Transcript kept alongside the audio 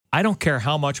I don't care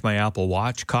how much my Apple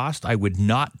Watch cost. I would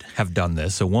not have done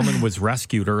this. A woman was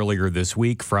rescued earlier this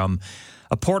week from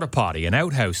a porta potty, an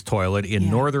outhouse toilet in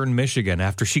northern Michigan,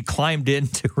 after she climbed in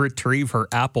to retrieve her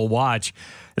Apple Watch.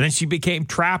 And then she became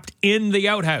trapped in the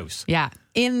outhouse. Yeah.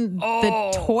 In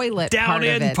the toilet part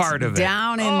of it.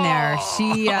 Down in there.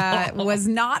 She was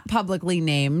not publicly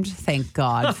named, thank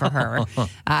God for her.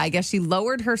 I guess she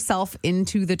lowered herself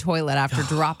into the toilet after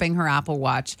dropping her Apple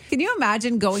Watch. Can you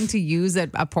imagine going to use a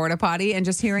porta potty and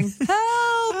just hearing,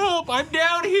 help, Help, I'm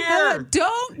down here.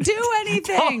 Don't do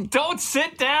anything. Don't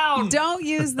sit down. Don't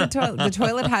use the toilet. The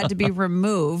toilet had to be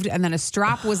removed, and then a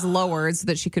strap was lowered so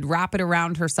that she could wrap it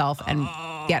around herself and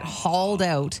get hauled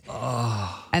out.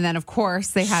 And then, of course,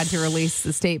 they had to release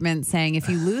the statement saying, if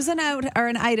you lose an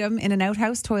item in an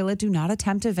outhouse toilet, do not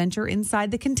attempt to venture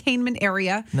inside the containment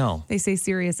area. No. They say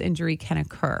serious injury can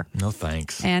occur. No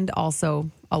thanks. And also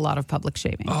a lot of public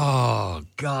shaming. Oh,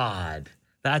 God.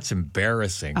 That's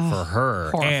embarrassing for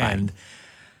her. Horrifying. And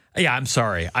yeah, I'm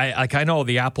sorry. I know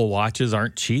the Apple Watches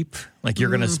aren't cheap. Like you're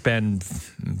going to spend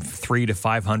 $300 to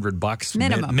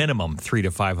 $500 minimum $300 to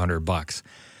 $500.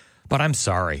 But I'm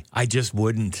sorry. I just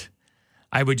wouldn't.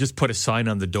 I would just put a sign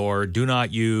on the door, do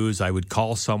not use. I would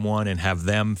call someone and have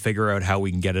them figure out how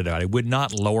we can get it out. I would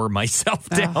not lower myself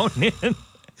down in.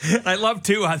 I love,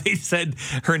 too, how they said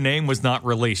her name was not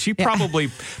released. She probably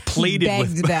pleaded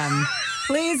with them.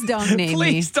 Please don't name me.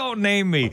 Please don't name me.